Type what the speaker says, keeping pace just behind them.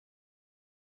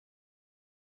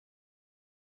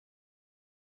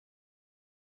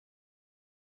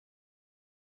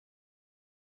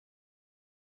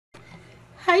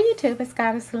Hi YouTube, it's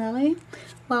Goddess Lily.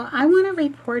 Well, I want to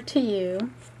report to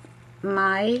you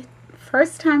my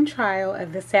first time trial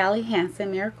of the Sally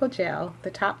Hansen Miracle Gel,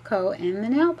 the top coat, and the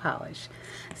nail polish.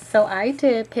 So I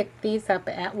did pick these up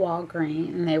at Walgreens,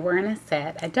 and they were in a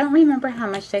set. I don't remember how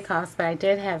much they cost, but I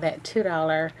did have that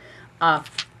 $2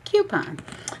 off coupon.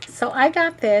 So I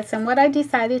got this, and what I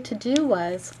decided to do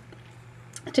was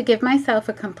to give myself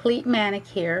a complete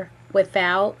manicure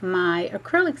without my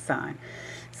acrylics on.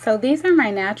 So these are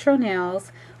my natural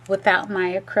nails without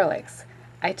my acrylics.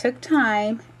 I took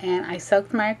time and I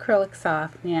soaked my acrylics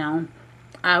off. Now,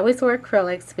 I always wear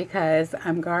acrylics because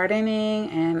I'm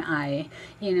gardening and I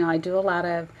do a lot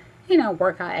of,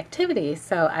 workout activities.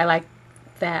 So I like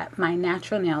that my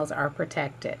natural nails are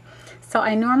protected. So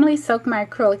I normally soak my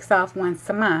acrylics off once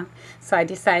a month. So I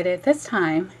decided this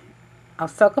time I'll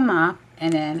soak them off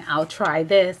and then I'll try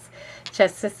this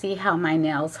just to see how my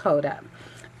nails hold up.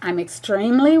 I'm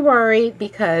extremely worried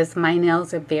because my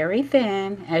nails are very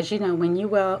thin. As you know, when you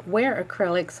wear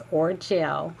acrylics or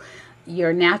gel,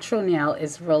 your natural nail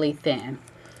is really thin.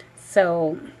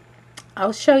 So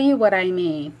I'll show you what I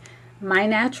mean. My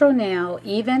natural nail,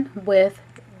 even with,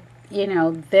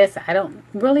 this, I don't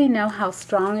really know how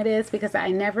strong it is because I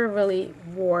never really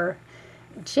wore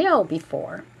gel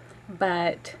before.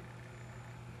 But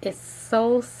it's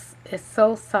so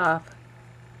soft.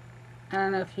 I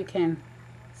don't know if you can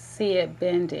see it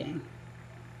bending.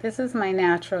 This is my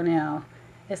natural nail.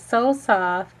 It's so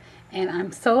soft and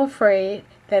I'm so afraid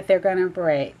that they're gonna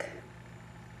break.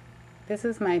 This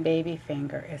is my baby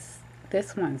finger.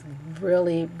 This one's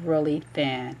really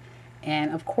thin,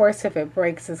 and of course if it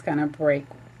breaks it's gonna break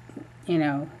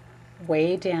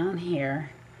way down here.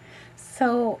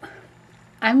 So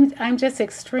I'm just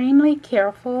extremely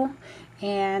careful,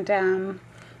 and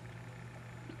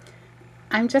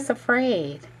I'm just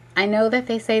afraid. I know that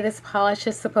they say this polish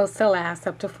is supposed to last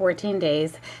up to 14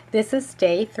 days. This is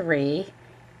day 3,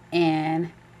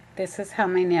 and this is how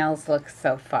my nails look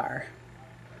so far.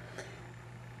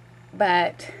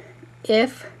 But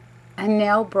if a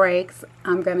nail breaks,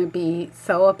 I'm going to be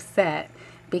so upset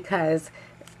because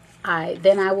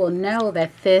then I will know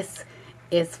that this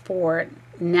is for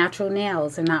natural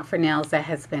nails and not for nails that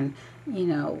has been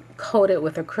coated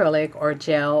with acrylic or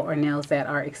gel, or nails that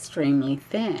are extremely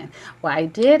thin. What I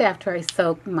did after I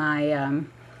soaked my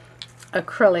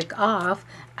acrylic off,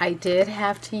 I did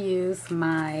have to use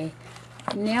my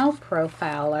nail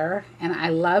profiler, and I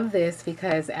love this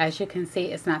because as you can see,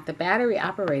 it's not the battery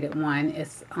operated one,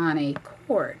 it's on a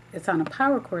cord, it's on a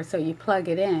power cord, so you plug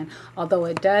it in, although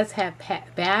it does have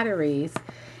batteries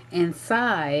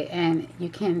inside, and you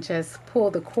can just pull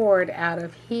the cord out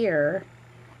of here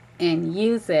and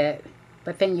use it,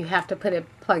 but then you have to plug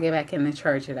it back in and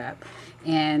charge it up.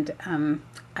 And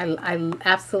I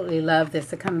absolutely love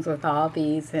this. It comes with all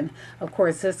these, and of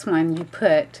course this one you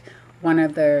put one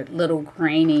of the little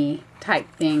grainy type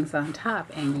things on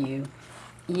top and you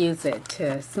use it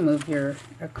to smooth your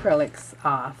acrylics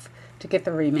off, to get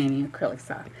the remaining acrylics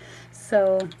off.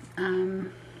 So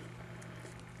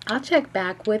I'll check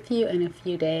back with you in a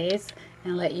few days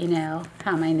and let you know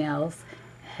how my nails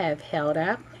have held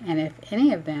up and if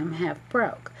any of them have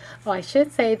broke. Oh, I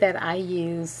should say that I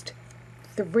used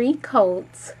 3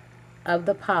 coats of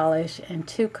the polish and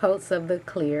 2 coats of the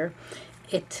clear.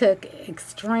 It took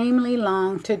extremely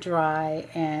long to dry,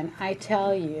 and I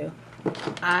tell you,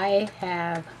 I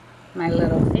have my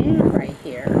little fan right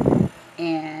here,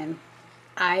 and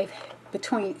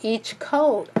between each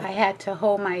coat I had to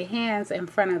hold my hands in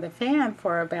front of the fan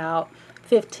for about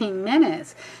 15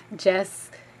 minutes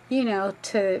just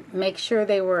to make sure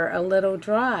they were a little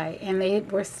dry, and they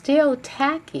were still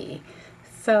tacky.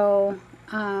 So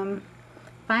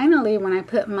finally, when I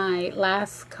put my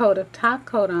last coat of top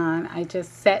coat on, I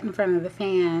just sat in front of the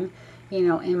fan,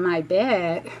 in my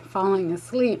bed, falling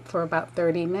asleep for about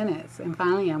 30 minutes. And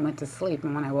finally I went to sleep,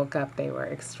 and when I woke up, they were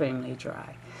extremely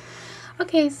dry.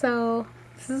 Okay, so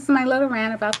this is my little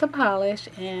rant about the polish,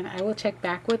 and I will check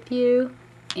back with you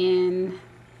in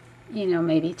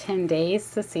maybe 10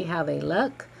 days to see how they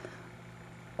look,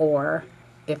 or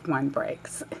if one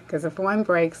breaks. Because if one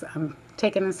breaks, I'm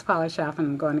taking this polish off and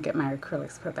I'm going to get my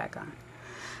acrylics put back on.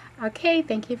 Okay,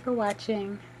 thank you for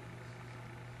watching.